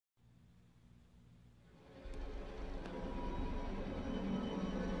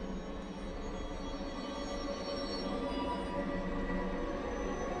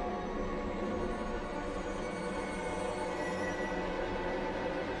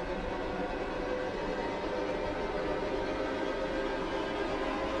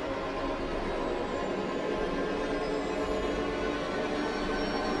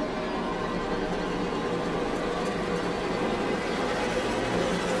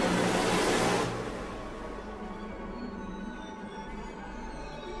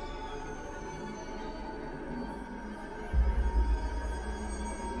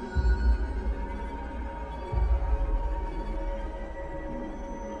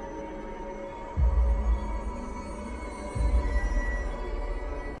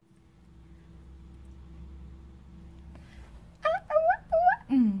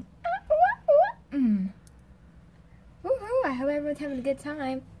everyone's having a good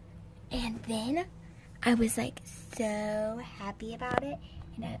time. And then I was like so happy about it,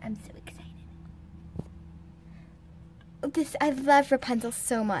 and I'm so excited. I love Rapunzel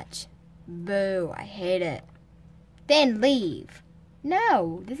so much. Boo, I hate it. Then leave.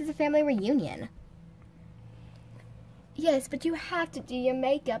 No, this is a family reunion. Yes, but you have to do your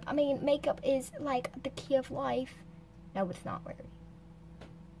makeup. I mean, makeup is like the key of life. No, it's not really.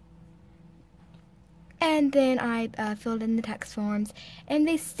 And then I filled in the tax forms, and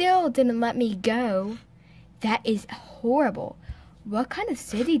they still didn't let me go. That is horrible. What kind of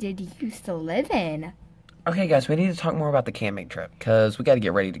city did you used to live in? Okay, guys, we need to talk more about the camping trip, because we got to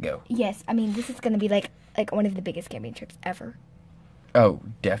get ready to go. Yes, I mean, this is going to be like one of the biggest camping trips ever. Oh,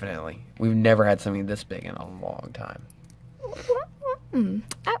 definitely. We've never had something this big in a long time.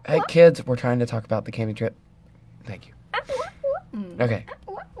 Hey, kids, we're trying to talk about the camping trip. Thank you. Okay.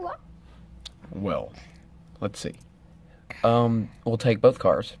 Well, let's see. We'll take both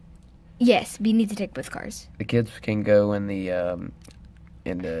cars. Yes, we need to take both cars. The kids can go in the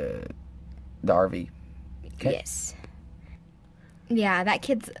RV. Okay. Yes. Yeah,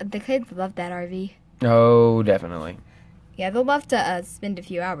 the kids love that RV. Oh, definitely. Yeah, they'll love to spend a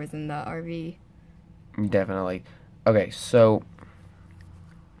few hours in the RV. Definitely. Okay, so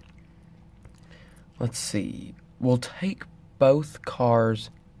let's see. We'll take both cars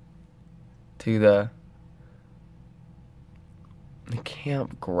to the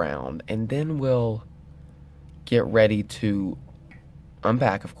campground, and then we'll get ready to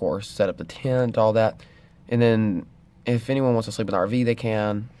unpack, of course, set up the tent, all that. And then if anyone wants to sleep in the RV, they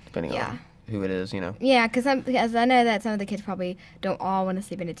can, depending on who it is, you know. Yeah, because I know that some of the kids probably don't all want to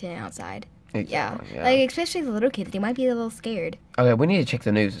sleep in a tent outside. Exactly, yeah. Like, especially the little kids, they might be a little scared. Okay, we need to check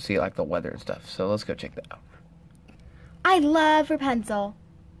the news to see, like, the weather and stuff. So let's go check that out. I love Rapunzel.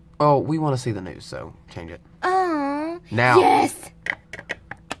 Oh, we want to see the news, so change it. Oh. Now. Yes.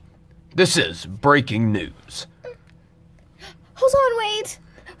 This is breaking news. Hold on, wait.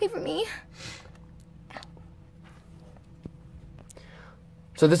 Wait for me.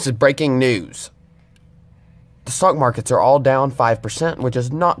 So this is breaking news. The stock markets are all down 5%, which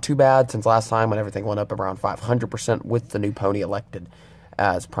is not too bad since last time when everything went up around 500% with the new pony elected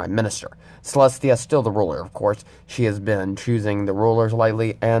as prime minister. Celestia is still the ruler, of course. She has been choosing the rulers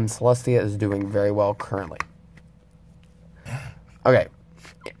lately, and Celestia is doing very well currently. Okay,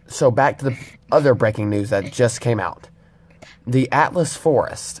 so back to the other breaking news that just came out. The Atlas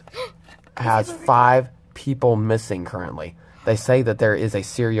Forest has 5 people missing currently. They say that there is a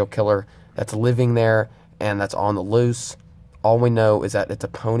serial killer that's living there and that's on the loose. All we know is that it's a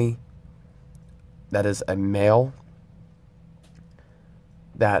pony that is a male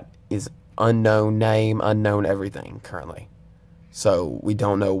that is unknown name, unknown everything currently. So we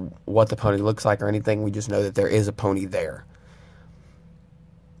don't know what the pony looks like or anything. We just know that there is a pony there.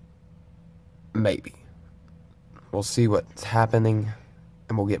 Maybe. We'll see what's happening,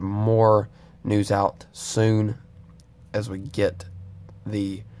 and we'll get more news out soon as we get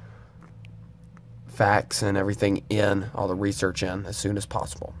the facts and everything in, all the research in, as soon as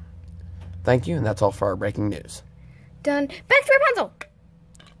possible. Thank you, and that's all for our breaking news. Done. Back to Rapunzel.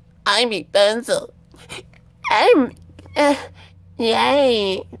 I'm Rapunzel.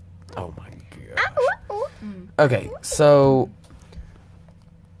 Yay. Oh my gosh. Okay, so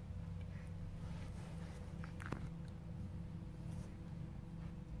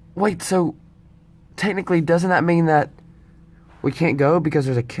wait, so technically doesn't that mean that we can't go because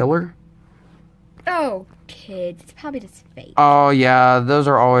there's a killer? Oh, kids. It's probably just fake. Oh yeah, those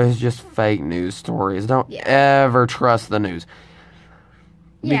are always just fake news stories. Don't ever trust the news.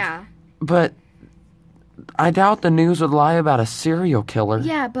 Yeah. But I doubt the news would lie about a serial killer.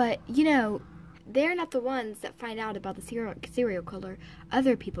 Yeah, but, you know, they're not the ones that find out about the serial killer.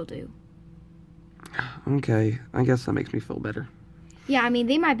 Other people do. Okay, I guess that makes me feel better. Yeah, I mean,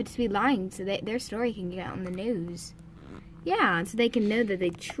 they might just be lying so their story can get out on the news. Yeah, and so they can know that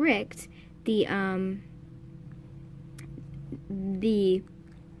they tricked the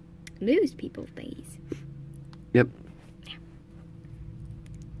news people thingies. Yep.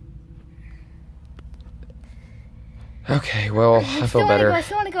 Okay, well, I feel better. I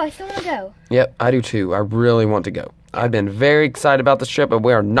still want to go. Yep, I do too. I really want to go. I've been very excited about this trip, but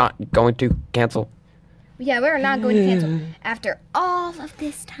we are not going to cancel. Yeah, we're not going to cancel. After all of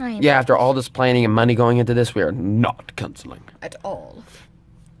this time. Yeah, after all this planning and money going into this, we are not canceling. At all.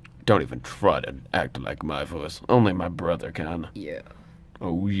 Don't even try to act like my voice. Only my brother can. Yeah.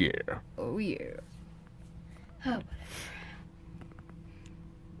 Oh, yeah. Oh, yeah. Oh.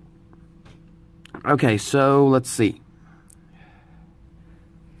 Okay, so let's see.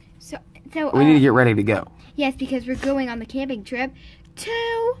 So we need to get ready to go. Yes, because we're going on the camping trip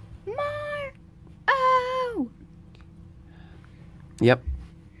to Yep.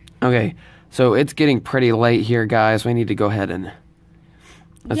 Okay, so it's getting pretty late here, guys. We need to go ahead and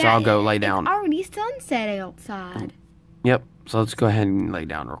let's all go lay down. It's already sunset outside. Yep. So let's go ahead and lay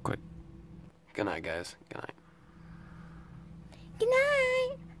down real quick. Good night, guys. Good night. Good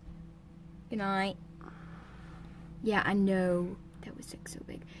night. Good night. Yeah, I know that was like so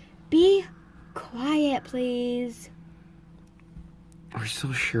big. Be quiet, please. We're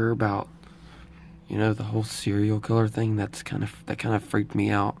so sure about, you know, the whole serial killer thing. That kind of freaked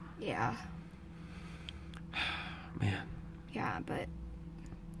me out. Yeah. Man. Yeah, but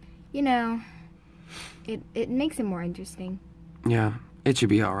you know, it makes it more interesting. Yeah, it should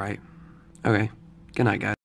be all right. Okay. Good night, guys.